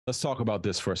let's talk about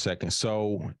this for a second.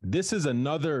 So this is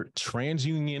another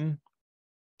TransUnion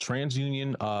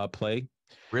play.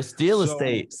 Real So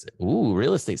estate. Ooh,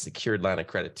 real estate secured line of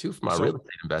credit too for my real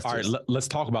estate all right, investors. let's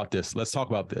talk about this. Let's talk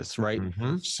about this, right?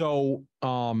 Mm-hmm. So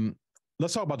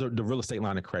let's talk about the real estate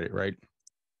line of credit, right?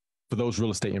 For those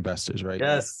real estate investors, right?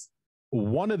 Yes.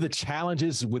 One of the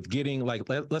challenges with getting like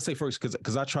let's say first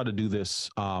because I try to do this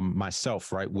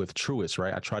myself, right, with Truist,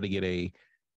 right? I try to get a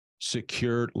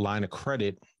secured line of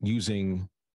credit using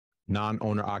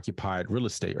non-owner occupied real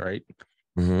estate, right?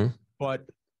 Mm-hmm. But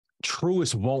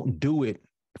Truist won't do it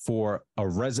for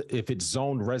if it's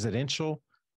zoned residential,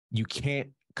 you can't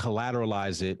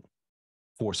collateralize it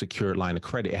for secured line of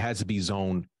credit. It has to be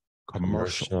zoned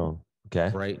commercial. Okay.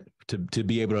 Right? To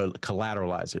be able to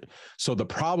collateralize it. So the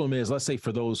problem is, let's say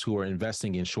for those who are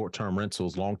investing in short-term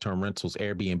rentals, long-term rentals,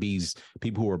 Airbnbs,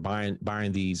 people who are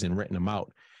buying these and renting them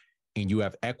out, and you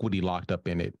have equity locked up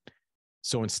in it.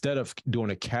 So instead of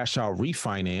doing a cash out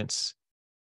refinance,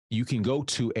 you can go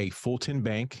to a Fulton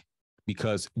Bank,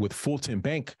 because with Fulton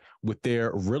Bank, with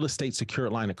their real estate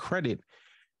secured line of credit,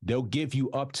 they'll give you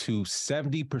up to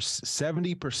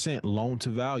 70% loan to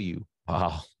value.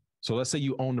 Wow. So let's say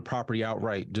you own the property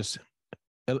outright, just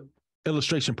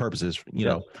illustration purposes, you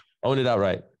know, own it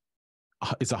outright.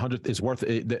 It's worth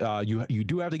it. You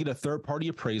do have to get a third party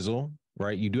appraisal,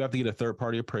 right? You do have to get a third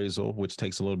party appraisal, which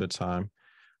takes a little bit of time.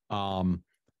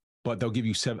 But they'll give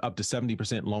you up to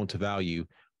 70% loan to value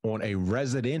on a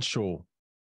residential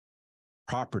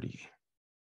property.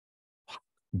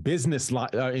 Business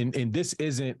line, and this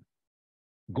isn't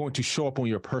going to show up on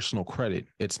your personal credit.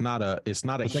 It's like a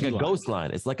ghost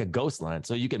line. It's like a ghost line.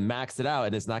 So you can max it out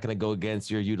and it's not going to go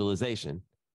against your utilization.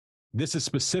 This is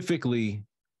specifically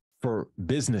for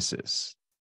businesses.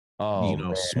 Oh,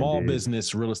 man, small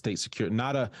business real estate secured,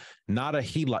 not a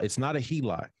HELOC. It's not a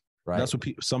HELOC. Right. That's what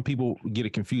some people get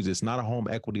it confused. It's not a home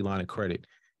equity line of credit.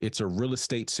 It's a real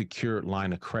estate secured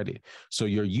line of credit. So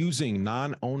you're using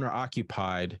non-owner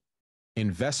occupied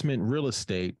investment real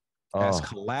estate as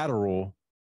collateral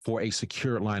for a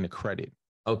secured line of credit.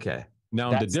 Okay.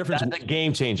 Now the difference. That's a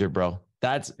game changer, bro.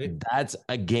 That's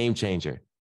a game changer.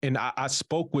 And I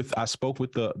spoke with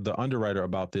the underwriter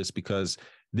about this because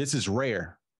this is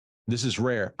rare. This is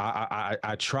rare.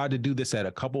 I tried to do this at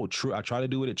a couple. I tried to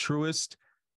do it at Truist,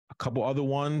 a couple other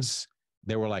ones.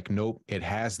 They were like, nope. It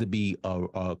has to be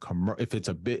a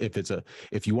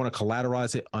if you want to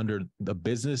collateralize it under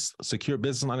the secure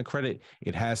business line of credit,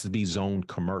 it has to be zoned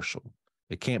commercial.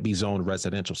 It can't be zoned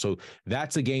residential. So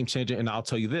that's a game changer. And I'll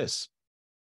tell you this,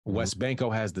 West BANCO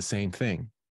has the same thing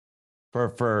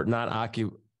for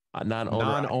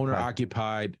non-owner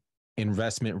occupied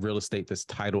investment real estate that's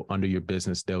titled under your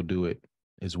business. They'll do it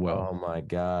as well. Oh my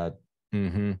God.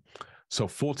 Mm-hmm. So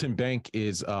Fulton Bank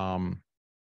is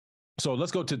so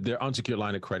let's go to their unsecured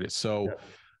line of credit. So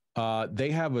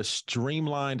they have a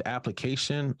streamlined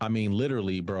application. I mean,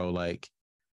 literally, bro, like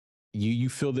you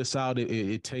fill this out.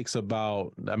 It takes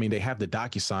about, I mean, they have the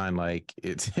DocuSign, like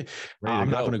it's, I'm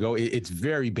not going to go. It's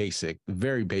very basic,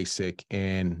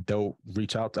 and they'll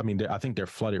reach out. I mean, I think they're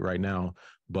flooded right now,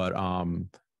 but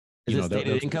is it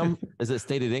stated income? Is it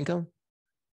stated income?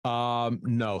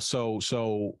 No.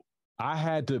 So I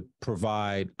had to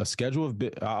provide a schedule of,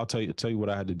 I'll tell you what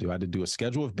I had to do. I had to do a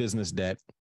schedule of business debt.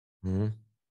 Mm-hmm.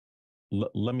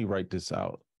 Let me write this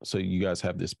out so you guys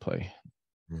have this play.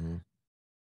 Mm-hmm.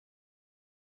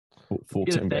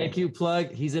 Fulton thank you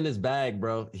plug. He's in his bag,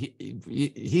 bro.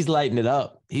 He's lighting it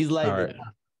up. He's lighting it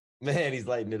up. Man, he's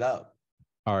lighting it up.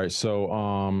 All right. So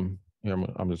yeah,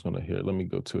 I'm just gonna let me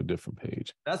go to a different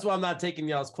page. That's why I'm not taking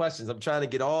y'all's questions. I'm trying to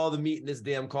get all the meat in this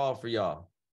damn call for y'all.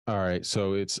 All right.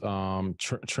 So it's here,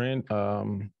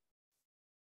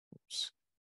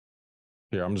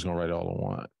 I'm just gonna write it all I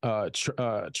want.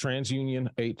 TransUnion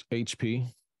HP.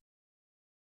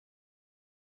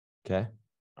 Okay.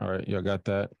 All right, y'all got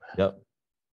that? Yep.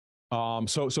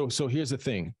 So here's the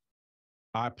thing.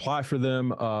 I applied for them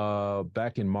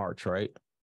back in March, right?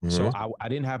 Mm-hmm. So I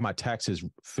didn't have my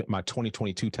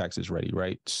 2022 taxes ready,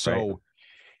 right? So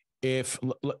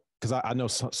because I know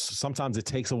sometimes it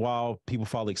takes a while, people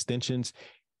file extensions.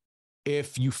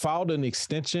 If you filed an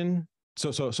extension,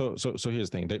 so here's the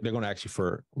thing. They're going to ask you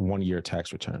for 1 year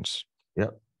tax returns.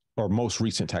 Yep. Or most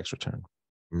recent tax return.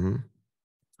 Mm-hmm.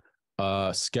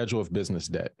 Schedule of business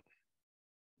debt.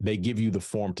 They give you the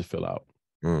form to fill out.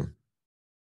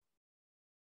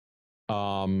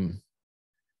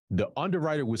 The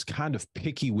underwriter was kind of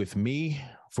picky with me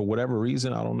for whatever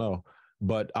reason. I don't know,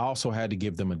 but I also had to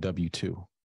give them a W-2.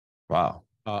 Wow.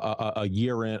 A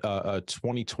year end,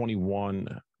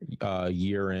 2021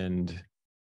 year end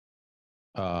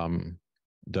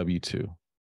W-2.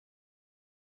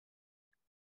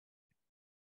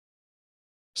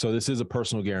 So this is a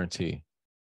personal guarantee.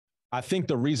 I think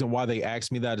the reason why they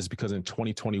asked me that is because in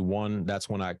 2021, that's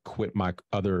when I quit my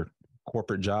other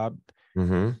corporate job.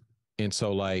 Mm-hmm. And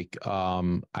so like,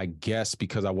 I guess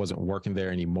because I wasn't working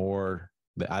there anymore,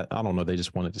 I don't know. They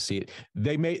just wanted to see it.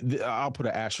 I'll put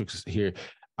an asterisk here.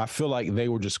 I feel like they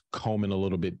were just combing a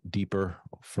little bit deeper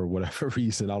for whatever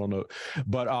reason. I don't know.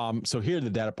 But so here are the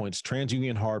data points.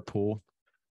 TransUnion hard pull.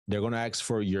 They're going to ask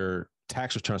for your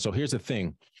tax return. So here's the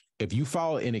thing. If you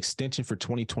file an extension for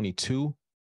 2022,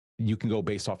 you can go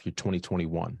based off your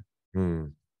 2021.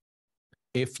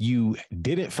 If you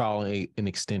didn't file an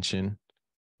extension,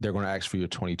 they're going to ask for your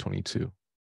 2022.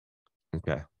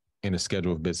 Okay. And a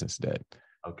schedule of business debt.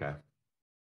 Okay.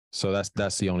 So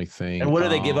that's the only thing. And what do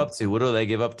they give up to? What do they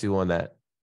give up to on that?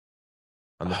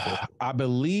 On the I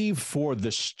believe for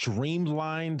the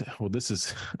streamlined, well, this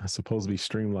is supposed to be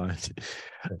streamlined.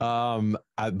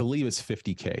 I believe it's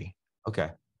 50K.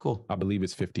 Okay, cool. I believe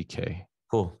it's 50K.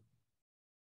 Cool.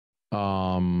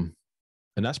 And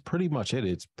that's pretty much it.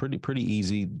 It's pretty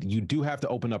easy. You do have to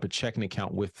open up a checking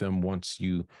account with them once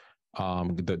you,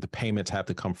 the payments have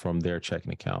to come from their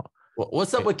checking account. Well,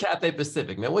 what's up with Cathay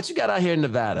Pacific, man? What you got out here in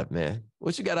Nevada, man?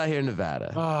 What you got out here in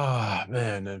Nevada? Ah,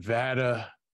 man,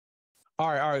 Nevada. All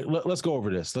right. Let's go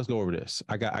over this.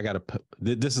 I got to.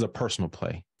 This is a personal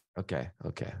play. Okay.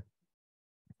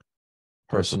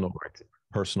 Personal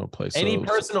play. Any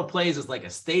personal plays is like a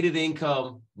stated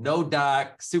income, no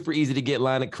doc, super easy to get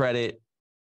line of credit.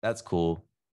 That's cool.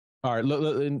 All right.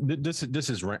 This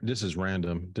is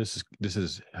random. This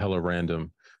is hella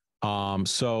random.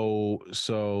 So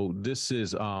this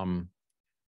is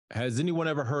has anyone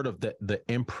ever heard of the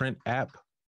Imprint app?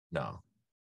 No.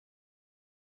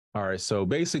 All right. So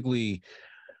basically,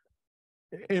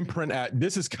 Imprint app.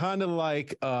 This is kind of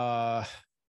like oh,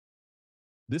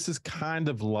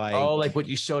 like what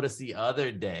you showed us the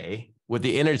other day with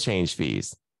the interchange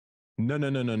fees.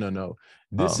 No.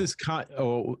 This is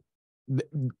they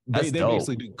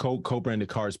basically do co-branded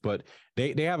cards, but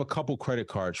they have a couple credit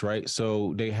cards, right?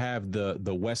 So they have the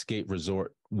Westgate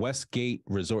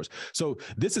Resorts. So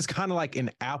this is kind of like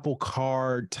an Apple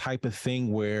Card type of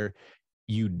thing where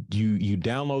you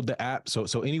download the app.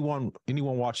 So anyone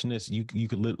watching this, you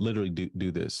could literally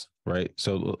do this, right?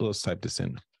 So let's type this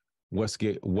in.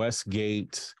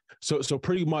 Westgate. So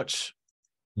pretty much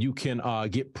you can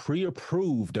get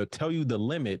pre-approved. They'll tell you the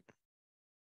limit.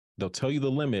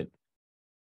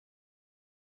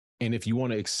 And if you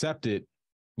want to accept it,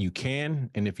 you can.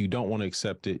 And if you don't want to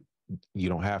accept it, you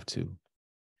don't have to.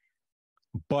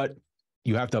 But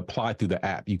you have to apply through the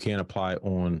app. You can't apply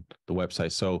on the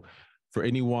website. So for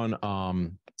anyone,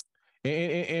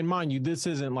 and mind you, this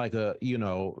isn't like a,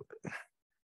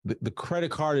 the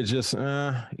credit card is just,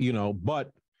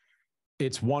 but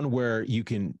it's one where you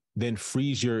can then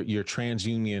freeze your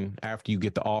TransUnion after you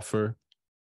get the offer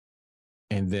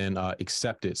and then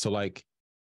accept it. So like